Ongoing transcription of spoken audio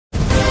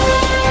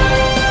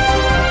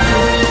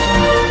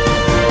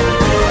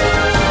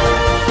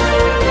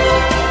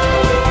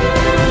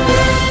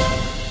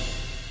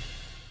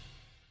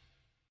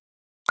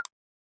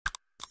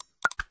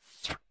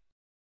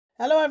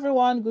Hello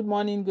everyone, good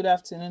morning, good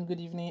afternoon, good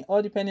evening,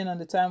 all depending on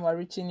the time we're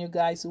reaching you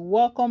guys.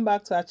 Welcome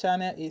back to our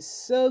channel. It's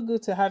so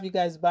good to have you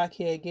guys back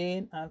here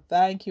again, and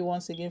thank you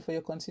once again for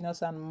your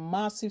continuous and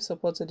massive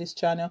support to this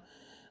channel.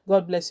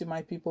 God bless you,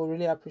 my people.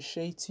 Really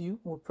appreciate you.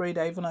 We pray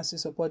that even as you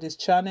support this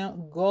channel,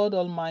 God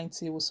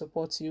Almighty will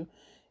support you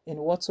in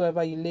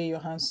whatsoever you lay your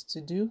hands to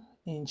do.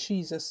 In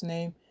Jesus'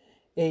 name,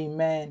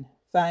 amen.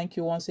 Thank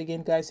you once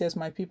again, guys. Yes,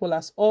 my people,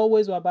 as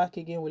always, we're back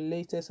again with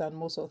latest and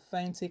most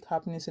authentic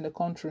happenings in the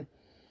country.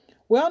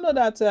 We all know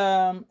that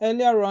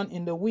earlier on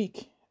in the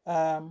week,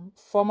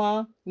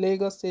 former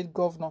Lagos State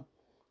Governor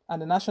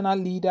and the national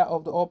leader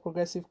of the All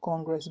Progressive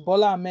Congress,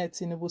 Bola Ahmed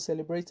Tinubu,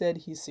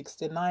 celebrated his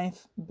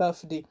 69th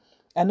birthday.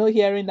 I know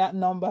hearing that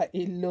number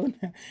alone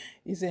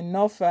is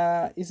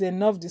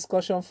enough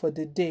discussion for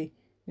the day.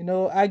 You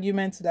know,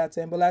 arguments that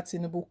Bola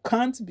Tinubu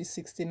can't be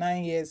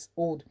 69 years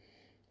old.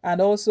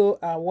 And also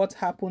what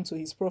happened to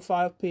his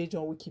profile page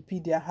on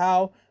Wikipedia,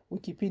 how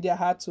Wikipedia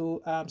had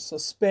to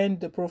suspend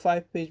the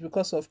profile page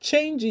because of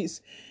changes.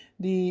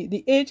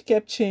 The age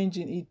kept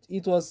changing.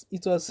 It was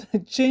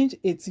changed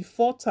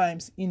 84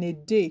 times in a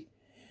day.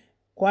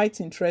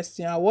 Quite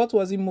interesting. And what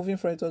was it moving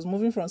from? It was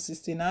moving from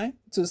 69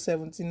 to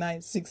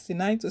 79,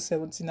 69 to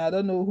 79. I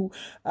don't know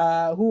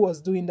who was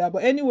doing that,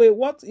 but anyway,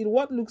 what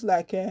looks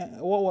like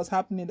what was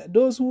happening,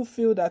 those who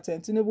feel that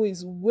Tinubu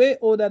is way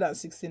older than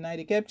 69,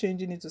 they kept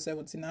changing it to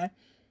 79,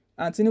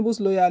 and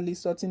Tinubu's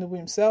loyalists, or Tinubu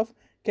himself,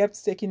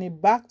 kept taking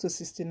it back to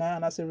 69,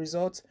 and as a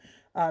result,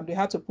 they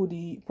had to put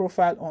the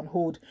profile on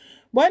hold.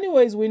 But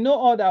anyways, we know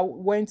all that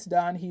went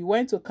down. He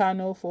went to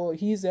Kano for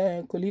his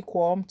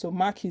COLLOQUIUM to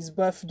mark his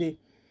birthday.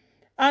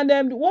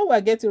 And what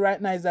we're getting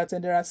right now is that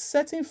there are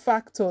certain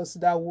factors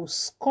that will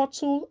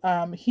scuttle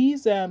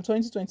his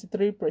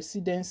 2023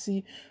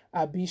 presidency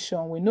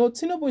ambition. We know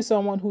Tinubu is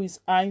someone who is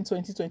eyeing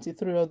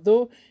 2023,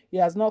 although he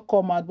has not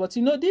come out. But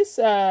you know, this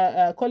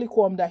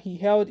COLLOQUIUM that he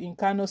held in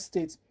Kano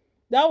State,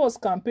 that was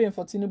campaign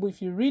for Tinubu.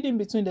 If you read in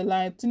between the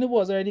lines, Tinubu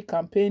was already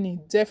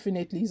campaigning,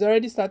 definitely. He's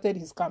already started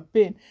his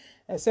campaign,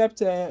 except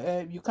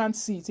you can't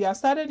see it. He has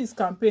started his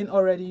campaign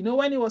already. You know,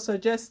 when he was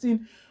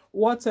suggesting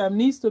what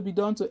needs to be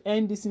done to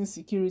end this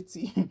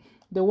insecurity,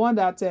 the one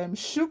that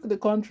shook the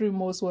country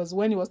most was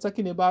when he was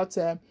talking about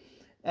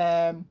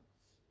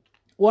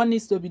what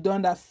needs to be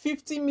done, that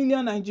 50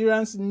 million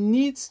Nigerians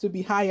needs to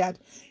be hired.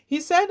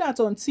 He said that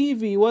on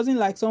TV. It wasn't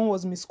like someone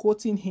was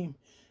misquoting him.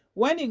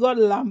 When he got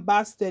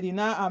lambasted, he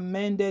now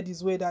amended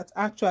his way that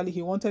actually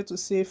he wanted to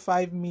say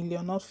 5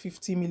 million, not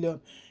 50 million.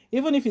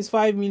 Even if it's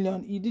 5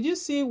 million, did you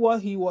see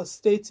what he was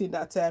stating?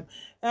 That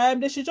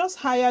they should just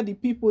hire the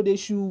people, they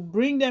should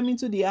bring them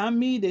into the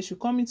army, they should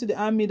come into the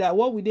army. That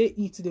what will they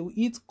eat? They will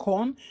eat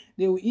corn,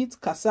 they will eat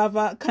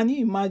cassava. Can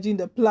you imagine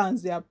the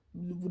plans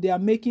they are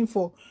making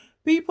for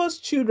people's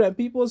children,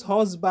 people's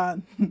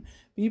husband,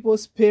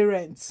 people's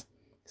parents?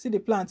 See the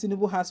plan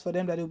Tinubu has for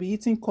them, that they'll be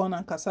eating corn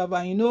and cassava.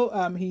 And you know,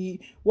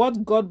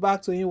 what got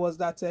back to him was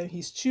that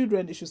his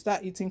children, they should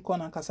start eating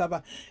corn and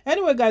cassava.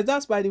 Anyway, guys,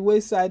 that's by the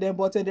wayside.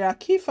 But there are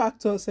key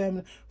factors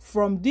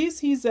from this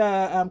his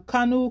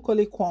KANO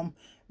COLLOQUIUM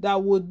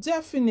that would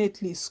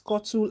definitely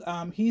scuttle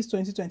his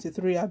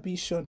 2023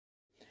 ambition.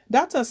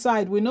 That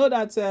aside, we know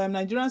that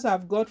Nigerians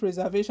have got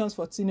reservations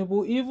for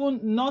Tinubu. Even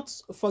not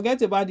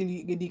forget about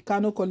the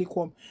KANO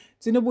COLLOQUIUM.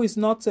 Tinubu is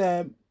not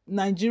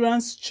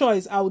Nigerians'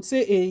 choice. I would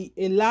say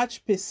a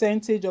large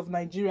percentage of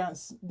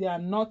Nigerians, they are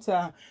not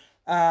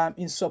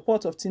in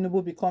support of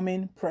Tinubu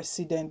becoming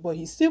president, but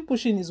he's still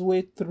pushing his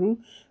way through.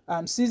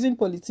 Seasoned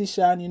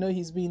politician, you know,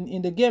 he's been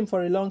in the game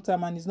for a long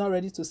time and he's not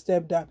ready to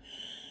step down.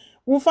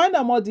 We'll find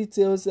out more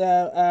details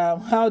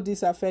how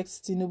this affects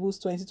Tinubu's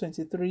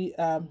 2023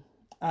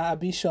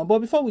 ambition. But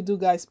before we do,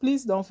 guys,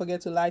 please don't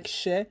forget to like,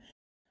 share,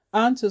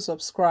 and to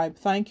subscribe.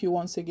 Thank you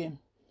once again.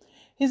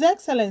 His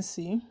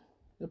Excellency,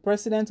 the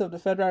President of the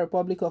Federal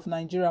Republic of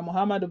Nigeria,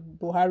 Muhammadu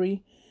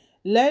Buhari,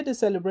 led the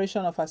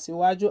celebration of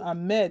Asiwaju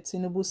Ahmed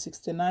Tinubu's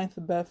 69th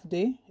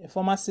birthday. A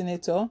former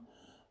senator,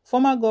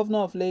 former governor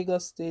of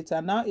Lagos State,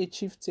 and now a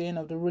chieftain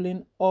of the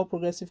ruling All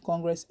Progressive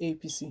Congress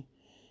APC.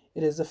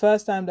 It is the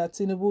first time that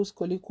Tinubu's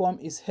COLLOQUIUM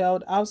is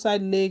held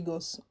outside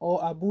Lagos or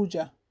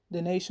Abuja,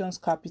 the nation's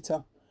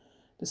capital.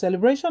 The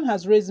celebration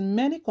has raised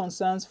many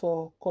concerns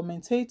for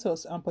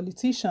commentators and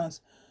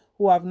politicians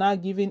who have now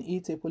given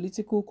it a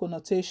political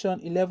connotation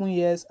 11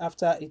 years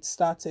after it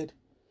started.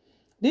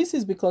 This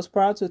is because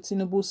prior to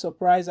Tinubu's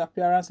surprise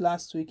appearance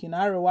last week in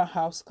Arewa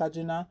House,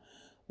 Kaduna,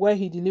 where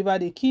he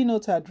delivered a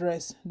keynote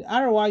address, the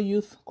Arewa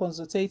Youth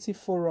Consultative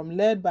Forum,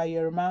 led by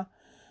Yerima,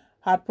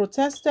 had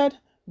protested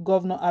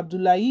Governor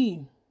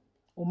Abdullahi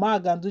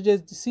Umar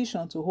Ganduje's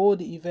decision to hold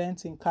the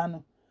event in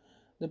Kano.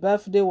 The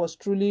birthday was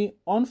truly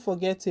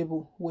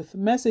unforgettable, with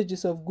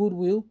messages of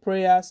goodwill,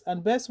 prayers,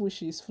 and best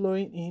wishes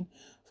flowing in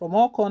from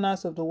all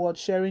corners of the world,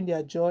 sharing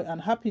their joy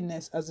and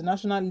happiness as the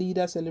national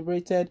leader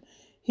celebrated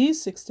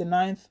his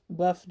 69th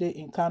birthday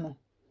in Kano.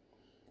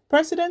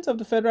 President of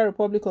the Federal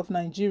Republic of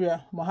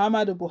Nigeria,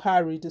 Muhammadu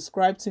Buhari,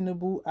 described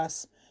Tinubu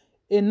as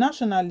a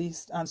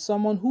nationalist and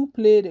someone who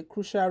played a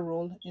crucial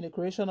role in the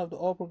creation of the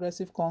All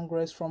Progressive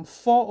Congress from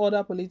 4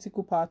 other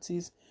political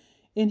parties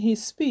in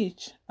his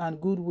speech and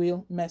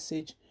goodwill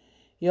message.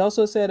 He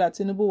also said that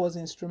Tinubu was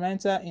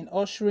instrumental in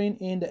ushering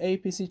in the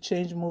APC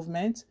change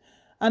movement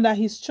and that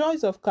his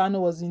choice of KANO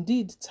was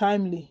indeed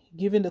timely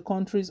given the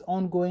country's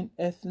ongoing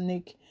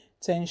ethnic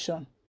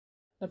tension.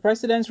 The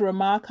president's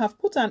remark have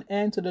put an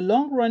end to the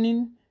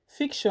long-running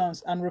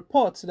fictions and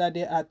reports that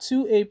there are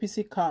 2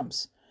 APC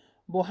camps,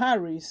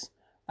 Buhari's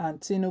and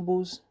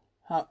TINUBU'S.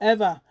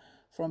 However,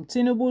 from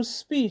TINUBU'S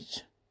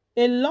speech,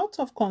 a lot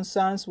of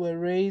concerns were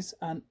raised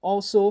and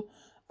also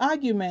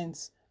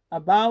arguments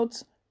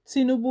about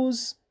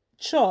TINUBU'S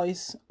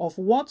choice of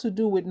what to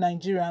do with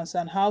Nigerians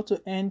and how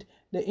to end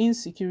the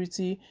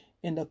insecurity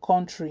in the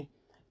country.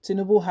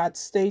 Tinubu had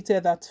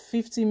stated that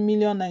 50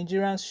 million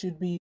Nigerians should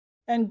be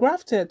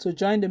engrafted to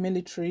join the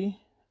military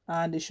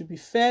and they should be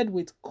fed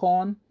with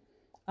corn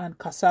and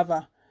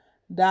cassava.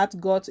 That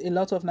got a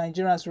lot of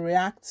Nigerians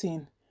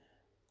reacting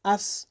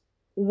as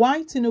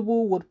why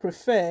Tinubu would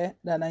prefer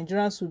that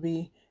Nigerians would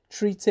be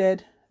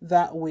treated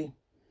that way.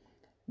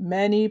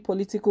 Many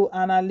political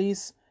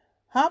analysts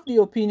have the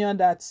opinion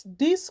that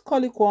this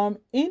colloquium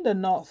in the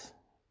north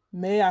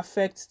may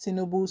affect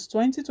Tinubu's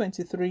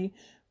 2023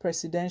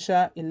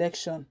 presidential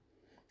election.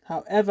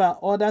 However,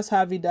 others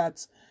have it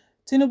that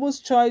Tinubu's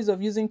choice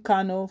of using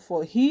KANO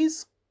for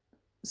his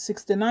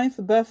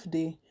 69th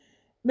birthday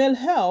may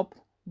help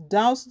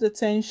douse the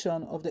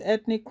tension of the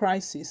ethnic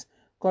crisis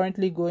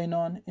currently going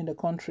on in the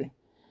country.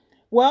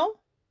 Well,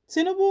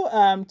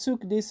 Tinubu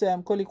took this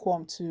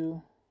colloquium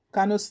to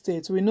Kano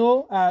State. We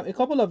know a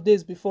couple of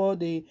days before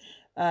the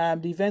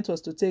event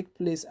was to take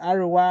place,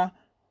 Arewa,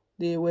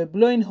 they were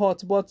blowing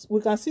hot, but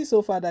we can see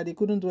so far that they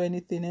couldn't do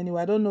anything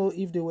anyway. I don't know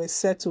if they were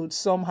settled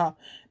somehow.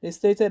 They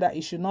stated that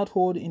it should not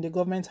hold in the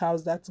government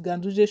house, that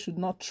Ganduje should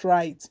not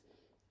try it.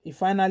 It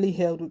finally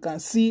held. We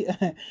can see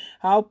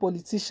how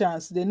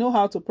politicians, they know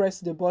how to press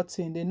the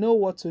button, they know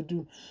what to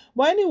do.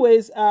 But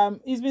anyways,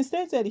 it's been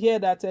stated here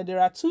that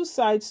there are 2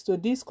 sides to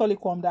this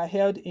colloquium that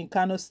held in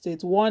Kano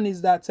State. One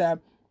is that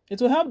it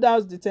will help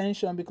douse the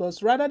tension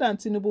because rather than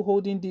Tinubu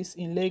holding this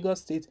in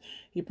Lagos State,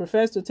 he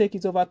prefers to take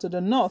it over to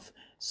the north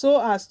so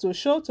as to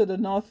show to the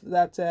north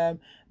that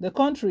the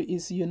country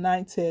is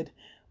united.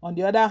 On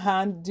the other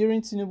hand,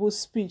 during Tinubu's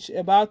speech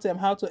about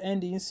how to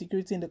end the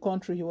insecurity in the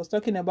country, he was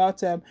talking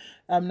about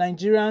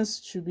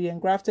Nigerians should be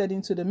engrafted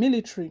into the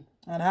military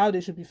and how they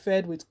should be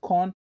fed with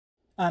corn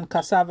and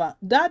cassava.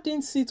 That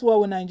didn't sit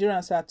well with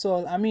Nigerians at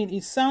all. I mean,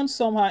 it sounds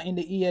somehow in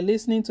the ear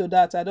listening to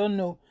that. I don't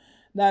know.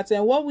 That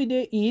what will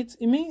they eat?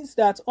 It means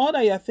that all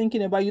that you're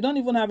thinking about, you don't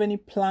even have any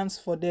plans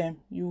for them.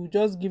 You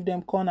just give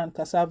them corn and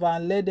cassava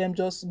and let them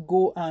just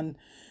go and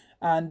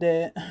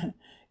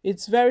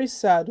it's very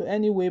sad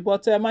anyway.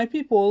 But my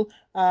people,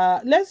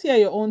 let's hear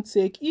your own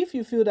take. If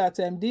you feel that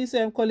this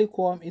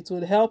colloquium, it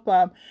will help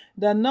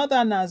the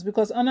northerners,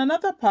 because on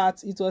another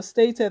part it was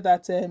stated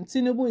that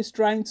Tinubu is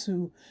trying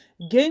to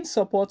gain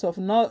support of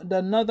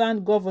the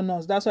northern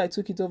governors. That's why I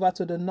took it over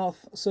to the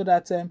north, so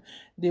that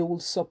they will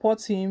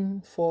support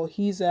him for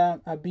his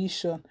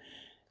ambition.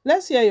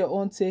 Let's hear your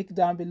own take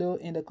down below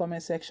in the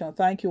comment section.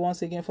 Thank you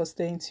once again for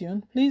staying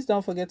tuned. Please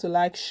don't forget to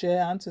like,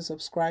 share, and to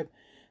subscribe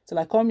till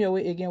I come your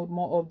way again with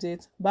more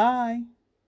updates. Bye.